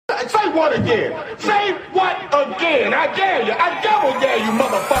what again? Say what again? I dare you. I double dare you,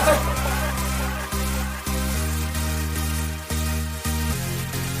 motherfucker.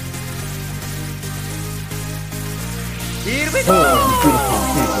 Here we go! Beautiful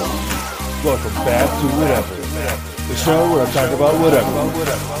people. Welcome back to Whatever, the show where I talk about whatever.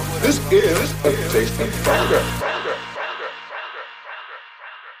 This is a tasty burger.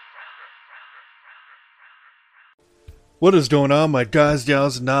 What is going on, my guys,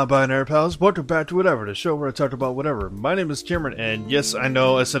 gals, and non-binary pals? Welcome back to Whatever, the show where I talk about whatever. My name is Cameron, and yes, I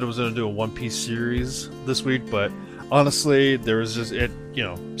know I said I was going to do a One Piece series this week, but honestly, there was just,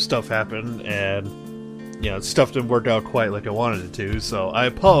 stuff happened, and, stuff didn't work out quite like I wanted it to, so I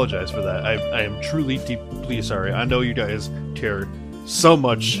apologize for that. I am truly, deeply sorry. I know you guys care so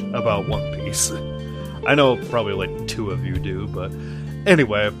much about One Piece. I know probably like 2 of you do, but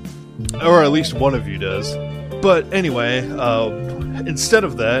anyway, or at least one of you does. But anyway, instead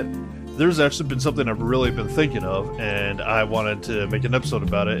of that, there's actually been something I've really been thinking of, and I wanted to make an episode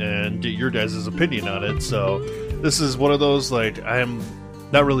about it and get your guys' opinion on it. So this is one of those, I'm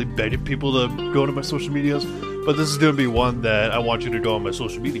not really begging people to go to my social medias, but this is going to be one that I want you to go on my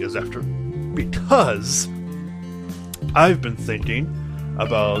social medias after, because I've been thinking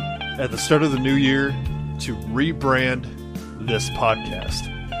about, at the start of the new year, to rebrand this podcast.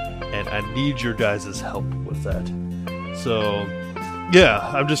 And I need your guys' help with that. So,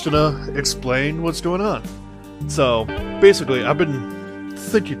 yeah, I'm just gonna explain what's going on. So, basically, I've been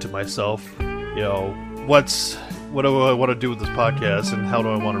thinking to myself, what do I want to do with this podcast, and how do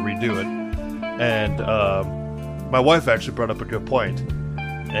I want to redo it? And my wife actually brought up a good point,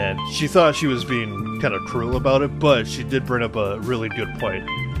 and she thought she was being kind of cruel about it, but she did bring up a really good point.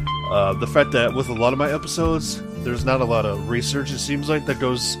 The fact that with a lot of my episodes, there's not a lot of research, it seems like, that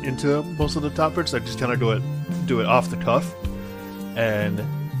goes into most of the topics. I just kind of do it off the cuff, and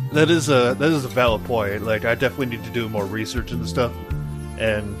that is a valid point. Like, I definitely need to do more research into stuff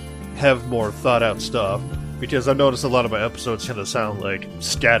and have more thought out stuff, because I've noticed a lot of my episodes kind of sound like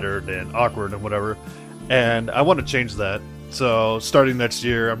scattered and awkward and whatever, and I want to change that. So starting next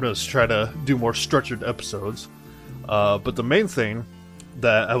year, I'm going to try to do more structured episodes. But the main thing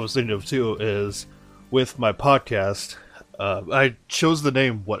that I was thinking of too is, with my podcast, I chose the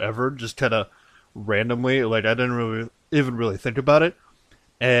name Whatever, just kind of randomly. Like, I didn't really think about it.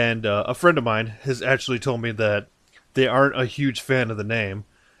 And a friend of mine has actually told me that they aren't a huge fan of the name.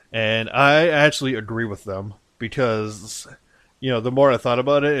 And I actually agree with them, because, the more I thought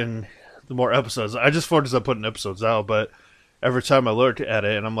about it and the more episodes, I just focused on putting episodes out, but every time I look at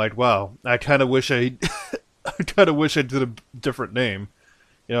it and I'm like, wow, I kind of wish I did a different name.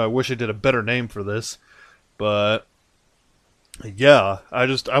 I wish I did a better name for this, but yeah, I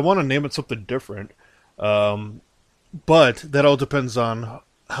want to name it something different. But that all depends on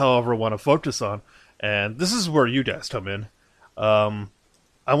however I want to focus on, and this is where you guys come in.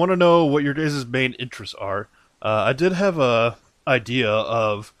 I want to know what your guys' main interests are. I did have a idea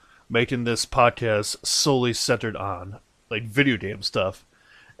of making this podcast solely centered on like video game stuff,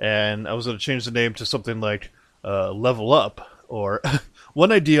 and I was going to change the name to something like Level Up, or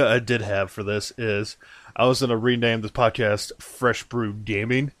one idea I did have for this is I was going to rename this podcast Fresh Brew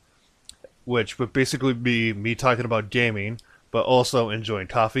Gaming, which would basically be me talking about gaming, but also enjoying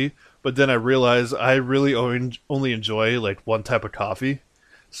coffee. But then I realized I really only enjoy like one type of coffee.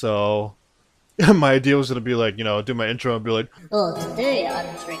 So my idea was going to be like, do my intro and be like, oh, today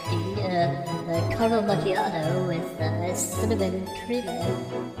I'm drinking a caramel macchiato with cinnamon cream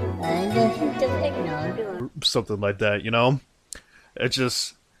and a hint of eggnog. Something like that,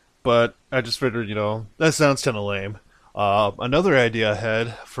 But I just figured, that sounds kind of lame. Another idea I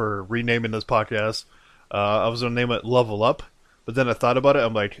had for renaming this podcast, I was going to name it Level Up, but then I thought about it,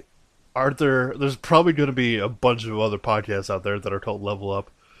 I'm like, there's probably going to be a bunch of other podcasts out there that are called Level Up.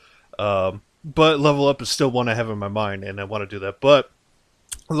 But Level Up is still one I have in my mind, and I want to do that. But,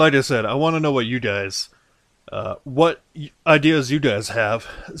 like I said, I want to know what you guys, what ideas you guys have.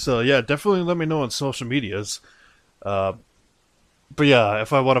 So, yeah, definitely let me know on social medias. But yeah,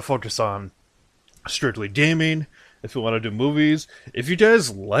 if I want to focus on strictly gaming, if you want to do movies, if you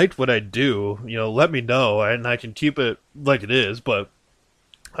guys like what I do, let me know, and I can keep it like it is, but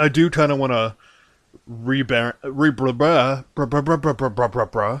I do kind of want to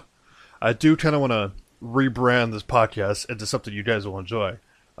I do kind of want to rebrand this podcast into something you guys will enjoy.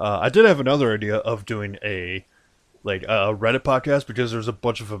 I did have another idea of doing a Reddit podcast, because there's a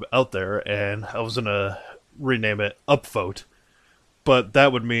bunch of them out there, and I was going to rename it Upvote. But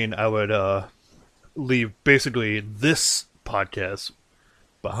that would mean I would leave basically this podcast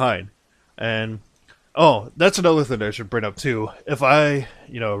behind. And Oh, that's another thing I should bring up too. If I,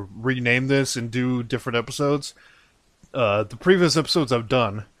 rename this and do different episodes, the previous episodes I've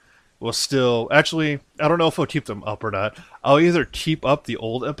done will still... Actually, I don't know if I'll keep them up or not. I'll either keep up the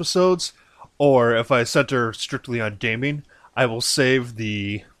old episodes, or if I center strictly on gaming, I will save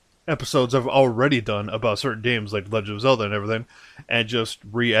the episodes I've already done about certain games like Legend of Zelda and everything, and just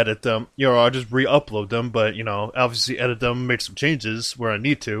re-edit them. I'll just re-upload them, but, obviously edit them, make some changes where I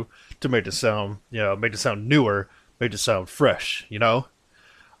need to make it sound, make it sound newer, make it sound fresh,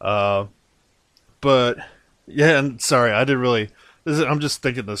 But, yeah, and sorry, I didn't really... I'm just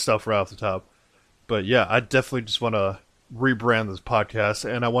thinking this stuff right off the top. But yeah, I definitely just want to rebrand this podcast,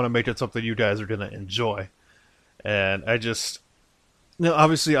 and I want to make it something you guys are going to enjoy. And I just...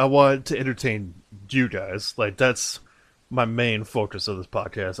 obviously I want to entertain you guys. Like, that's my main focus of this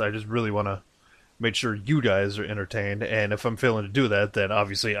podcast. I just really want to make sure you guys are entertained, and if I'm failing to do that, then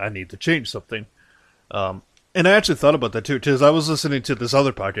obviously I need to change something. And I actually thought about that too, because I was listening to this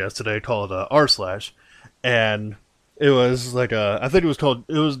other podcast today called r/, and it was like I think it was called,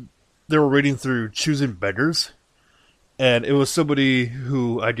 they were reading through Choosing Beggars, and it was somebody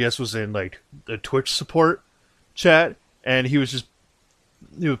who I guess was in like the Twitch support chat, and he was just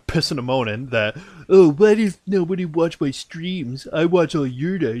pissing and moaning that, oh, why does nobody watch my streams? I watch all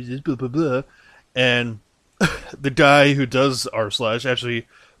your guys', blah blah blah. And the guy who does r/ actually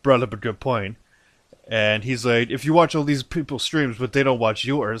brought up a good point. And he's like, if you watch all these people's streams but they don't watch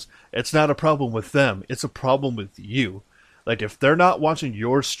yours, it's not a problem with them, it's a problem with you. Like, if they're not watching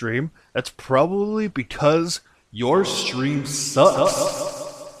your stream, that's probably because your stream sucks.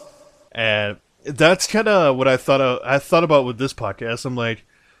 And that's kind of what I thought about with this podcast. I'm like,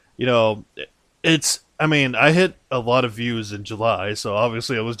 I hit a lot of views in July, so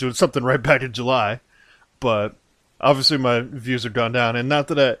obviously I was doing something right back in July, but obviously my views have gone down, and not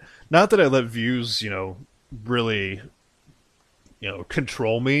that I let views, really,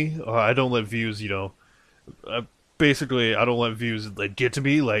 control me. I don't let views, basically I don't let views like get to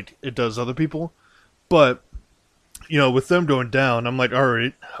me like it does other people. But, with them going down, I'm like, all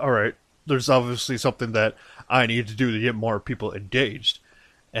right, there's obviously something that I need to do to get more people engaged.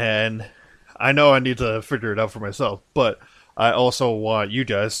 And I know I need to figure it out for myself, but I also want you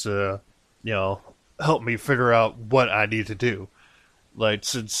guys to, help me figure out what I need to do. Like,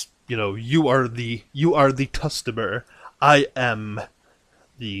 since, you are the customer, I am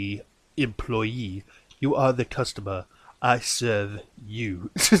the employee. You are the customer, I serve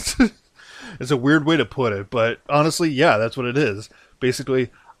you. It's a weird way to put it, but honestly, yeah, that's what it is.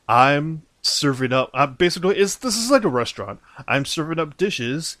 Basically, I'm serving up. This is like a restaurant. I'm serving up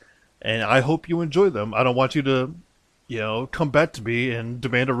dishes, and I hope you enjoy them. I don't want you to, come back to me and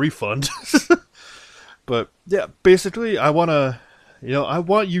demand a refund. But yeah, basically, I want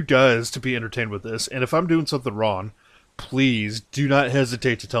you guys to be entertained with this. And if I'm doing something wrong, please do not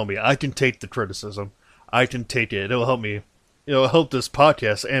hesitate to tell me. I can take the criticism. I can take it. It'll help me. It'll help this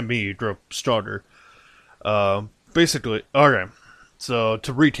podcast and me grow stronger. Basically, okay. So,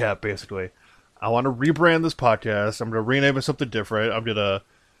 to recap, basically, I want to rebrand this podcast. I'm going to rename it something different. I'm going to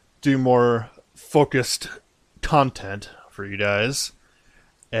do more focused content for you guys.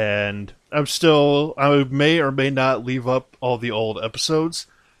 And I may or may not leave up all the old episodes.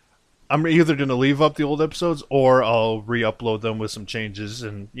 I'm either going to leave up the old episodes, or I'll re-upload them with some changes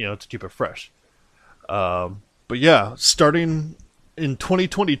and, to keep it fresh. But yeah, starting in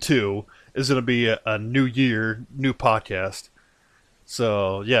 2022 is going to be a new year, new podcast.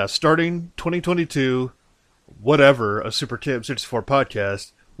 So, yeah, starting 2022, whatever, a Super Camp 64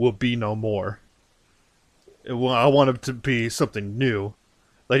 podcast will be no more. I want it to be something new.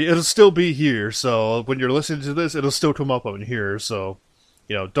 Like, it'll still be here, so when you're listening to this, it'll still come up on here, so,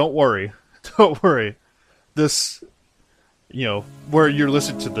 don't worry. Don't worry. This, where you're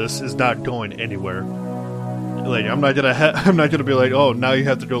listening to this is not going anywhere. Like, I'm not gonna be like, oh, now you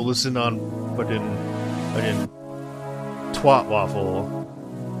have to go listen on fucking Twat Waffle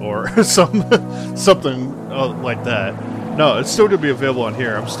or something like that. No, it's still gonna be available on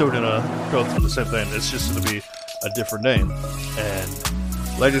here. I'm still gonna go through the same thing. It's just gonna be a different name. And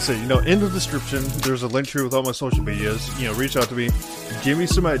like I said, in the description there's a link tree with all my social medias. Reach out to me, give me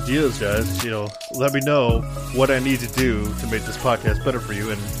some ideas, guys. Let me know what I need to do to make this podcast better for you,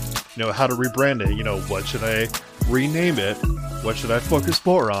 and how to rebrand it. What should I rename it? What should I focus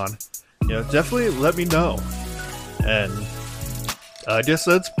more on? Definitely let me know. And I guess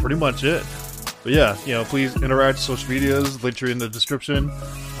that's pretty much it. But yeah, please interact with social medias, link tree in the description.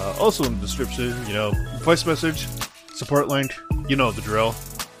 Also in the description, voice message, support link, the drill.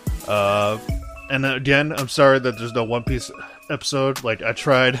 And again, I'm sorry that there's no One Piece episode. Like, I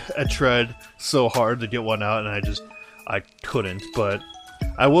tried so hard to get one out, and I couldn't. But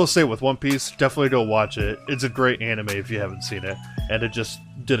I will say with One Piece, definitely go watch it. It's a great anime if you haven't seen it, and it just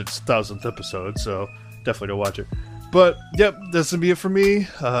did its 1000th episode, so definitely go watch it. But yep, that's gonna be it for me.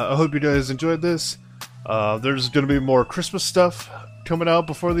 I hope you guys enjoyed this. There's gonna be more Christmas stuff coming out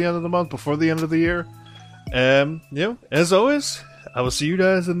before the end of the month, before the end of the year. And as always, I will see you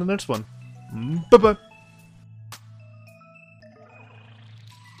guys in the next one. Bye bye.